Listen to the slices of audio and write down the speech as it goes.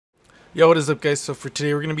Yo, what is up, guys? So for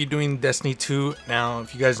today we're going to be doing Destiny 2. Now,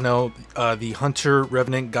 if you guys know, the Hunter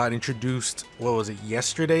Revenant got introduced, what was it,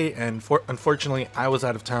 yesterday? And unfortunately, I was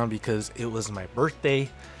out of town because it was my birthday,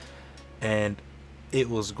 and it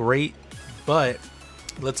was great. But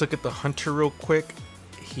let's look at the Hunter real quick.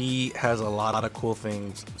 He has a lot of cool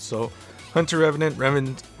things. So Hunter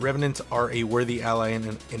Revenants are a worthy ally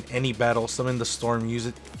in any battle. Summon the storm, use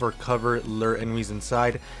it for cover, lure enemies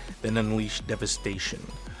inside, then unleash devastation.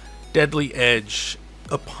 Deadly Edge.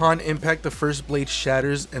 Upon impact, the first blade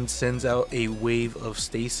shatters and sends out a wave of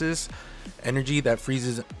stasis energy that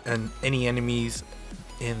freezes any enemies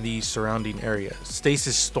in the surrounding area.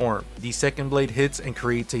 Stasis Storm. The second blade hits and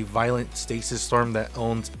creates a violent stasis storm that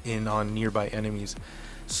owns in on nearby enemies,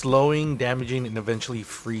 slowing, damaging, and eventually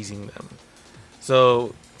freezing them.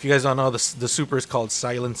 So, if you guys don't know, the super is called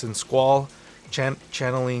Silence and Squall.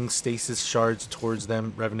 Channeling stasis shards towards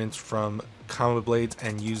them, revenants from combo blades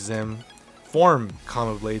and use them form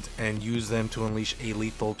combo blades and use them to unleash a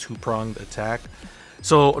lethal two-pronged attack.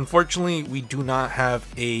 So unfortunately we do not have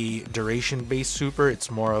a duration based super.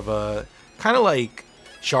 It's more of a kind of like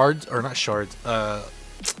shards, or not shards,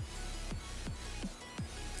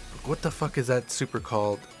 what the fuck is that super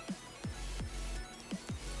called?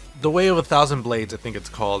 The Way of 1,000 Blades, I think it's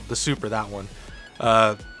called. The super, that one.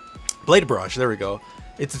 Blade Barrage, there we go.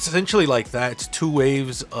 It's essentially like that. It's two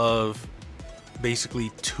waves of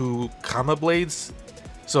basically two comma blades.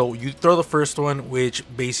 So you throw the first one, which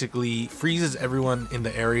basically freezes everyone in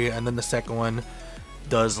the area, and then the second one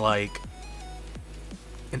does like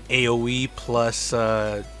an AoE plus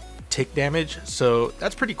tick damage. So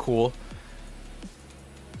that's pretty cool.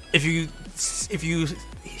 If you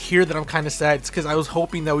hear that I'm kind of sad, it's because I was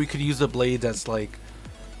hoping that we could use the blades as like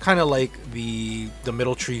kind of like the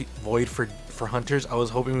middle tree void for hunters. I was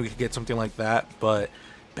hoping we could get something like that, but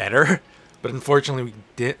better. But unfortunately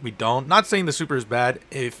we don't. Not saying the super is bad.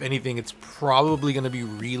 If anything, it's probably going to be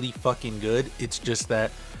really fucking good. It's just that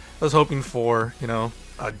I was hoping for, you know,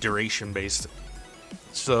 a duration based.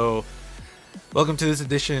 So welcome to this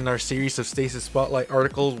edition in our series of Stasis Spotlight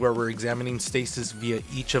articles, where we're examining Stasis via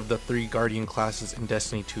each of the 3 Guardian classes in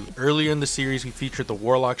Destiny 2. Earlier in the series, we featured the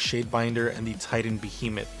Warlock, Shadebinder, and the Titan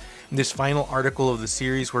Behemoth. In this final article of the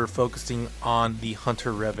series, we're focusing on the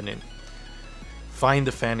Hunter Revenant. Find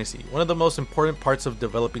the fantasy. One of the most important parts of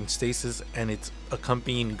developing Stasis and its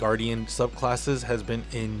accompanying Guardian subclasses has been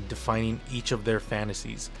in defining each of their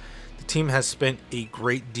fantasies. The team has spent a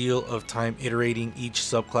great deal of time iterating each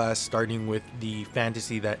subclass, starting with the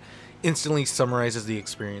fantasy that instantly summarizes the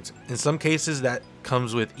experience. In some cases that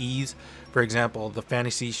comes with ease. For example, the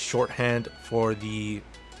fantasy shorthand for the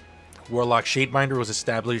Warlock Shadebinder was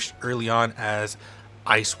established early on as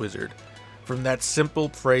Ice Wizard. From that simple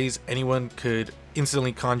phrase, anyone could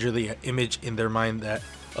instantly conjure the image in their mind that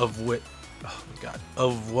of what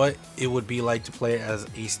it would be like to play as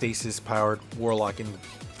a stasis powered warlock in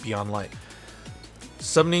Beyond Light,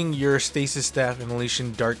 summoning your stasis staff and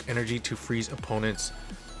unleashing dark energy to freeze opponents.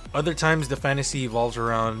 Other times the fantasy evolves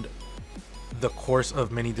around the course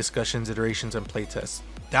of many discussions, iterations, and playtests.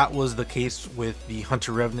 That was the case with the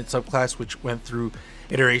Hunter Revenant subclass, which went through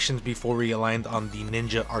iterations before we aligned on the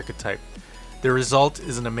ninja archetype. The result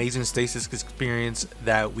is an amazing stasis experience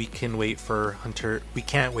that we can't wait for Hunter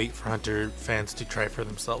fans to try for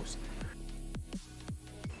themselves.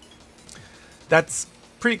 That's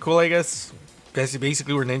pretty cool, I guess.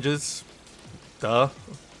 Basically we're ninjas. Duh.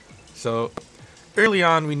 So early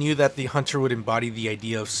on we knew that the Hunter would embody the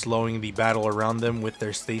idea of slowing the battle around them with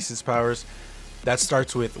their stasis powers. That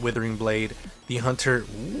starts with Withering Blade. The Hunter's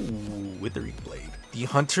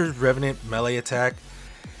Revenant melee attack.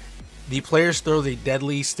 The players throw the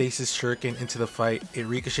deadly stasis shuriken into the fight. It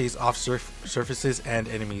ricochets off surfaces and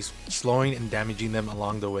enemies, slowing and damaging them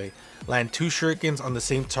along the way. Land 2 shurikens on the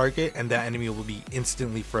same target and that enemy will be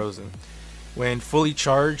instantly frozen. When fully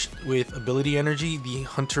charged with ability energy, the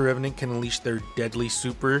Hunter Revenant can unleash their deadly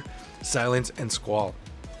super, Silence and Squall,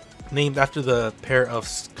 named after the pair of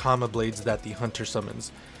comma blades that the Hunter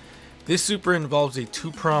summons. This super involves a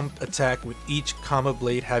 2-pronged attack with each comma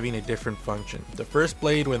blade having a different function. The first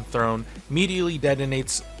blade, when thrown, immediately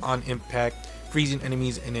detonates on impact, freezing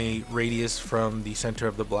enemies in a radius from the center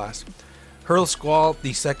of the blast. Hurl Squall,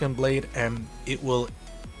 the second blade, and it will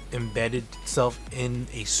embed itself in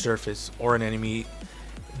a surface or an enemy,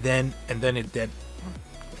 then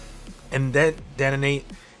detonate,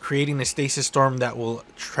 creating a stasis storm that will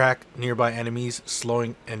track nearby enemies,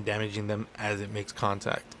 slowing and damaging them as it makes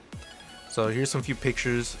contact. So here's some few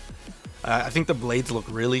pictures. I think the blades look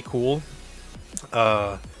really cool.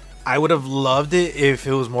 I would have loved it if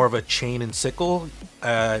it was more of a chain and sickle.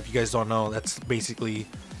 If you guys don't know, that's basically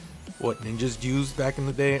what ninjas used back in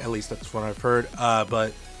the day. At least that's what I've heard.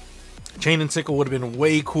 But chain and sickle would have been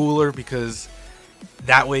way cooler, because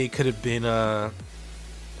that way it could have been a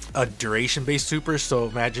duration based super. So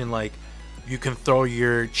imagine like you can throw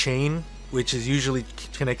your chain, which is usually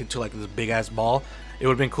connected to like this big ass ball. It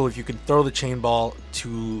would have been cool if you could throw the chain ball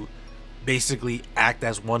to basically act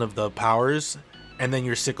as one of the powers, and then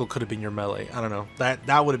your sickle could have been your melee. I don't know,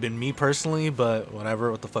 that would have been me personally, but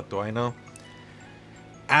whatever, what the fuck do I know.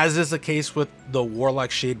 As is the case with the Warlock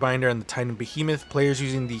Shadebinder and the Titan Behemoth, players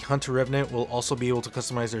using the Hunter Revenant will also be able to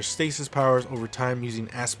customize their stasis powers over time using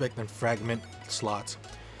aspect and fragment slots.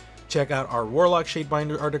 Check out our Warlock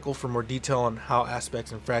Shadebinder article for more detail on how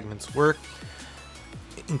aspects and fragments work,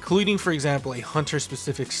 including, for example, a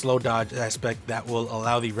hunter-specific slow dodge aspect that will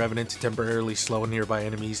allow the Revenant to temporarily slow nearby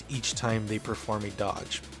enemies each time they perform a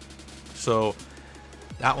dodge. So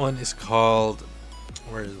that one is called...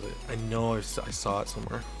 where is it? I know I saw it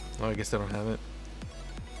somewhere. Oh, I guess I don't have it.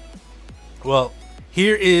 Well,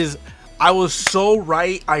 here is... I was so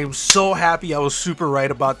right. I am so happy I was super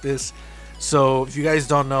right about this. So if you guys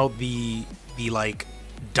don't know, the like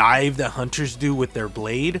dive that hunters do with their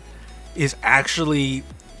blade is actually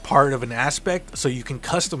part of an aspect, so you can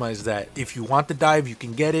customize that. If you want the dive, you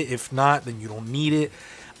can get it. If not, then you don't need it.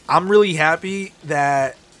 I'm really happy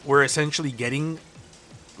that we're essentially getting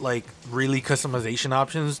like really customization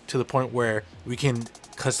options to the point where we can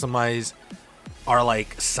customize our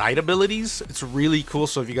like side abilities. It's really cool.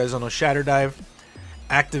 So if you guys don't know, shatter dive,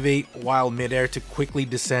 activate while midair to quickly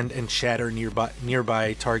descend and shatter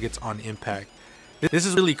nearby targets on impact. This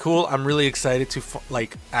is really cool. I'm really excited to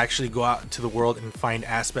like actually go out to the world and find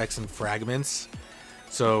aspects and fragments.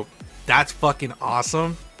 So that's fucking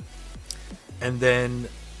awesome. And then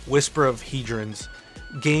Whisper of Hedrons,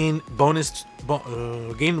 gain bonus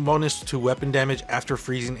to weapon damage after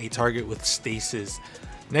freezing a target with stasis.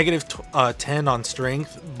 Negative 10 on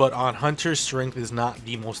strength, but on hunters, strength is not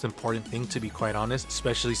the most important thing, to be quite honest,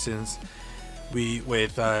 especially since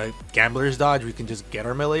with Gambler's Dodge we can just get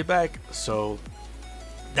our melee back. So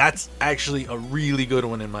that's actually a really good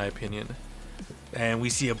one in my opinion. And we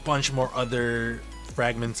see a bunch more other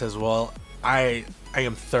fragments as well. I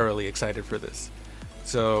am thoroughly excited for this.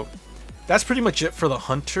 So that's pretty much it for the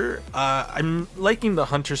hunter. I'm liking the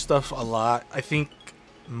hunter stuff a lot. I think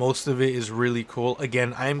most of it is really cool.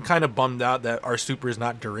 Again, I'm kind of bummed out that our super is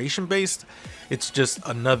not duration based. It's just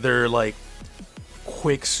another like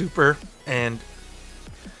quick super, and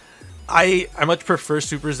I much prefer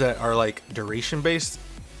supers that are like duration based,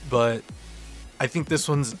 but I think this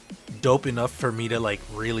one's dope enough for me to like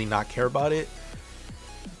really not care about it.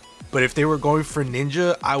 But if they were going for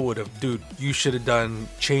ninja, I would have, dude, you should have done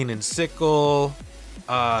chain and sickle.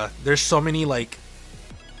 There's so many like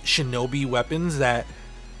shinobi weapons that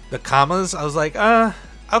the commas, I was like,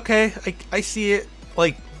 okay, I see it,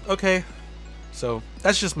 like, okay. So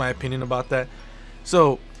that's just my opinion about that.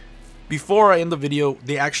 So before I end the video,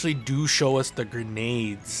 they actually do show us the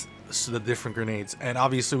grenades, so the different grenades, and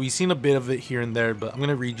obviously we've seen a bit of it here and there, but I'm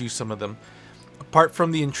gonna read you some of them. Apart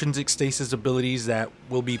from the intrinsic stasis abilities that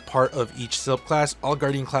will be part of each subclass, all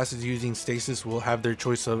guardian classes using stasis will have their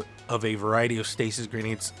choice of a variety of stasis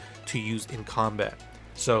grenades to use in combat.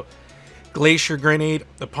 So Glacier Grenade,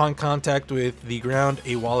 upon contact with the ground,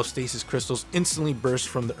 a wall of stasis crystals instantly bursts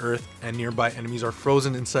from the earth and nearby enemies are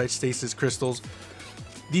frozen inside stasis crystals.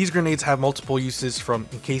 These grenades have multiple uses, from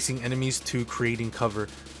encasing enemies to creating cover.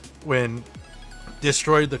 When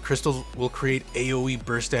destroyed, the crystals will create AoE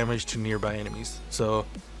burst damage to nearby enemies. So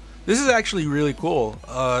this is actually really cool.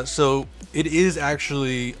 So it is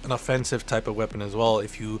actually an offensive type of weapon as well,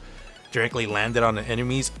 if you directly land it on the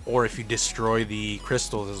enemies or if you destroy the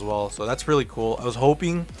crystals as well. So that's really cool. I was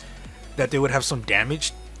hoping that they would have some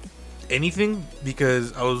damage anything,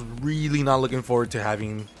 because I was really not looking forward to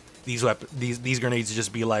having these grenades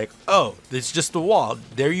just be like, oh, it's just a wall,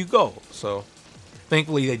 there you go. So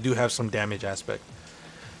thankfully they do have some damage aspect.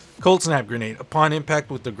 Cold Snap Grenade. Upon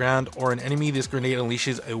impact with the ground or an enemy, this grenade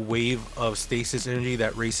unleashes a wave of stasis energy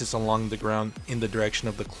that races along the ground in the direction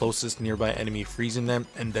of the closest nearby enemy, freezing them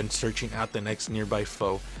and then searching out the next nearby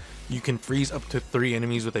foe. You can freeze up to 3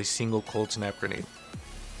 enemies with a single Cold Snap Grenade.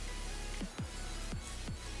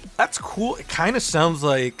 That's cool. It kind of sounds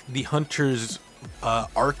like the Hunter's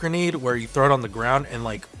arc grenade, where you throw it on the ground and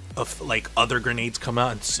like other grenades come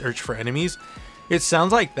out and search for enemies. It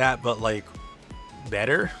sounds like that, but like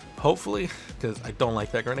better, hopefully, because I don't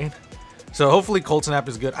like that grenade. So hopefully Cold Snap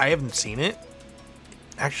is good. I haven't seen it.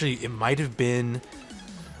 Actually, it might have been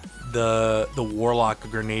the Warlock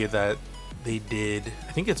grenade that they did,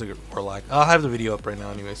 I think it's a warlock. I'll have the video up right now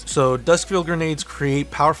anyways. So Duskfield grenades create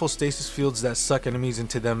powerful stasis fields that suck enemies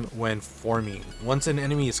into them when forming. Once an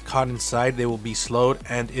enemy is caught inside, they will be slowed,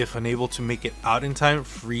 and if unable to make it out in time,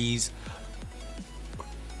 frozen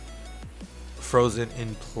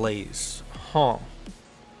in place. Huh.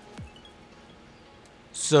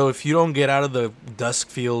 So if you don't get out of the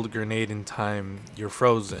Duskfield grenade in time, you're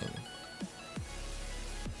frozen.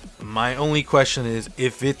 My only question is,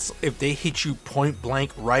 if they hit you point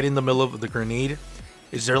blank right in the middle of the grenade,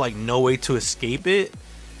 is there like no way to escape it?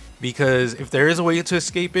 Because if there is a way to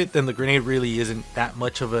escape it, then the grenade really isn't that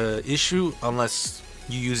much of a issue, unless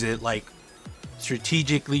you use it like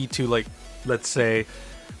strategically to, like, let's say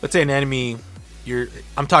an enemy,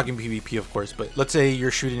 I'm talking PvP of course, but let's say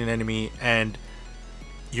you're shooting an enemy and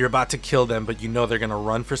you're about to kill them, but you know they're gonna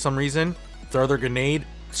run for some reason. Throw their grenade,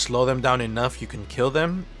 slow them down enough, you can kill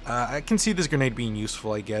them. I can see this grenade being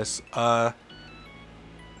useful, I guess. That's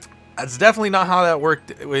definitely not how that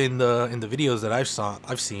worked in the videos that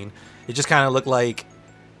I've seen. It just kind of looked like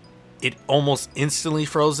it almost instantly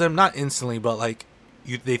froze them. Not instantly, but like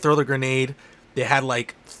they throw the grenade. They had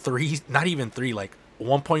like not even three, like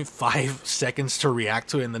 1.5 seconds to react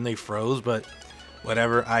to it, and then they froze. But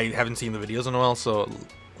whatever. I haven't seen the videos in a while, so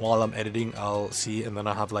while I'm editing, I'll see, and then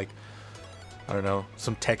I'll have like, I don't know,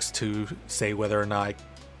 some text to say whether or not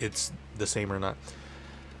it's the same or not.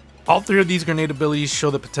 All three of these grenade abilities show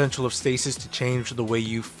the potential of stasis to change the way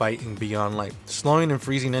you fight in Beyond Light. Slowing and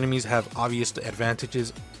freezing enemies have obvious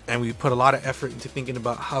advantages, and we put a lot of effort into thinking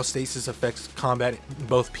about how stasis affects combat in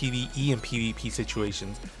both PvE and PvP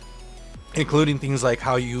situations, including things like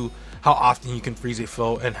how often you can freeze a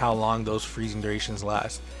foe and how long those freezing durations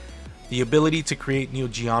last. The ability to create new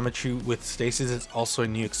geometry with stasis is also a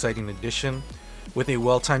new exciting addition. With a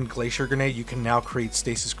well-timed glacier grenade, you can now create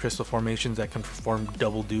stasis crystal formations that can perform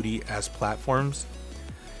double duty as platforms.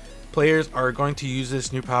 Players are going to use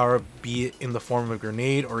this new power, be it in the form of a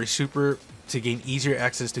grenade or a super, to gain easier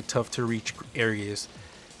access to tough to reach areas,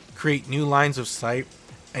 create new lines of sight,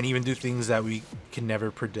 and even do things that we can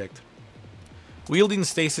never predict. Wielding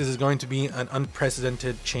stasis is going to be an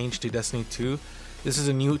unprecedented change to Destiny 2. This is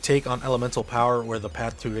a new take on elemental power, where the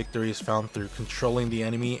path to victory is found through controlling the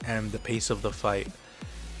enemy and the pace of the fight,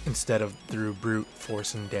 instead of through brute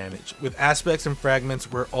force and damage. With aspects and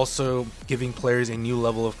fragments, we're also giving players a new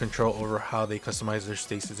level of control over how they customize their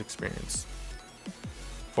stasis experience.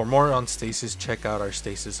 For more on stasis, check out our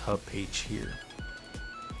stasis hub page here.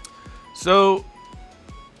 So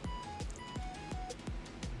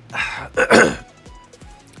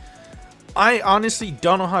I honestly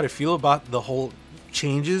don't know how to feel about the whole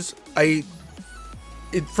changes.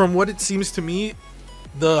 From what it seems to me,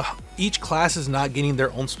 each class is not getting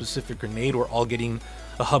their own specific grenade. We're all getting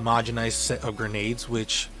a homogenized set of grenades,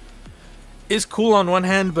 which is cool on one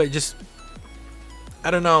hand, but just,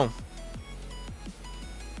 I don't know.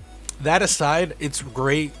 That aside, it's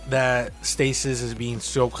great that stasis is being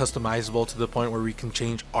so customizable to the point where we can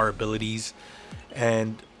change our abilities,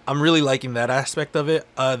 and I'm really liking that aspect of it.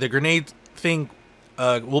 The grenade thing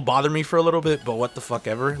will bother me for a little bit, but what the fuck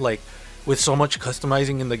ever. Like, with so much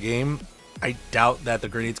customizing in the game, I doubt that the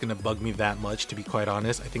grenade's gonna bug me that much, to be quite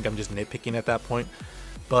honest. I think I'm just nitpicking at that point.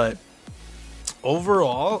 But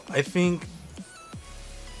overall, I think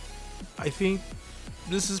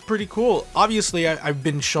this is pretty cool. Obviously, I've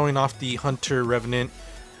been showing off the Hunter Revenant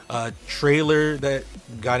trailer that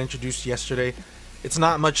got introduced yesterday. It's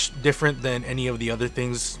not much different than any of the other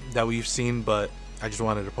things that we've seen, but I just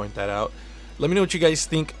wanted to point that out. Let me know what you guys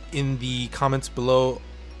think in the comments below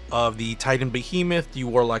of the Titan Behemoth, the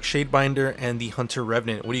Warlock Shadebinder, and the Hunter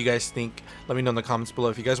Revenant. What do you guys think? Let me know in the comments below.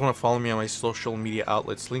 If you guys want to follow me on my social media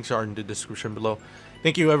outlets, links are in the description below.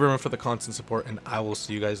 Thank you everyone for the constant support, and I will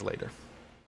see you guys later.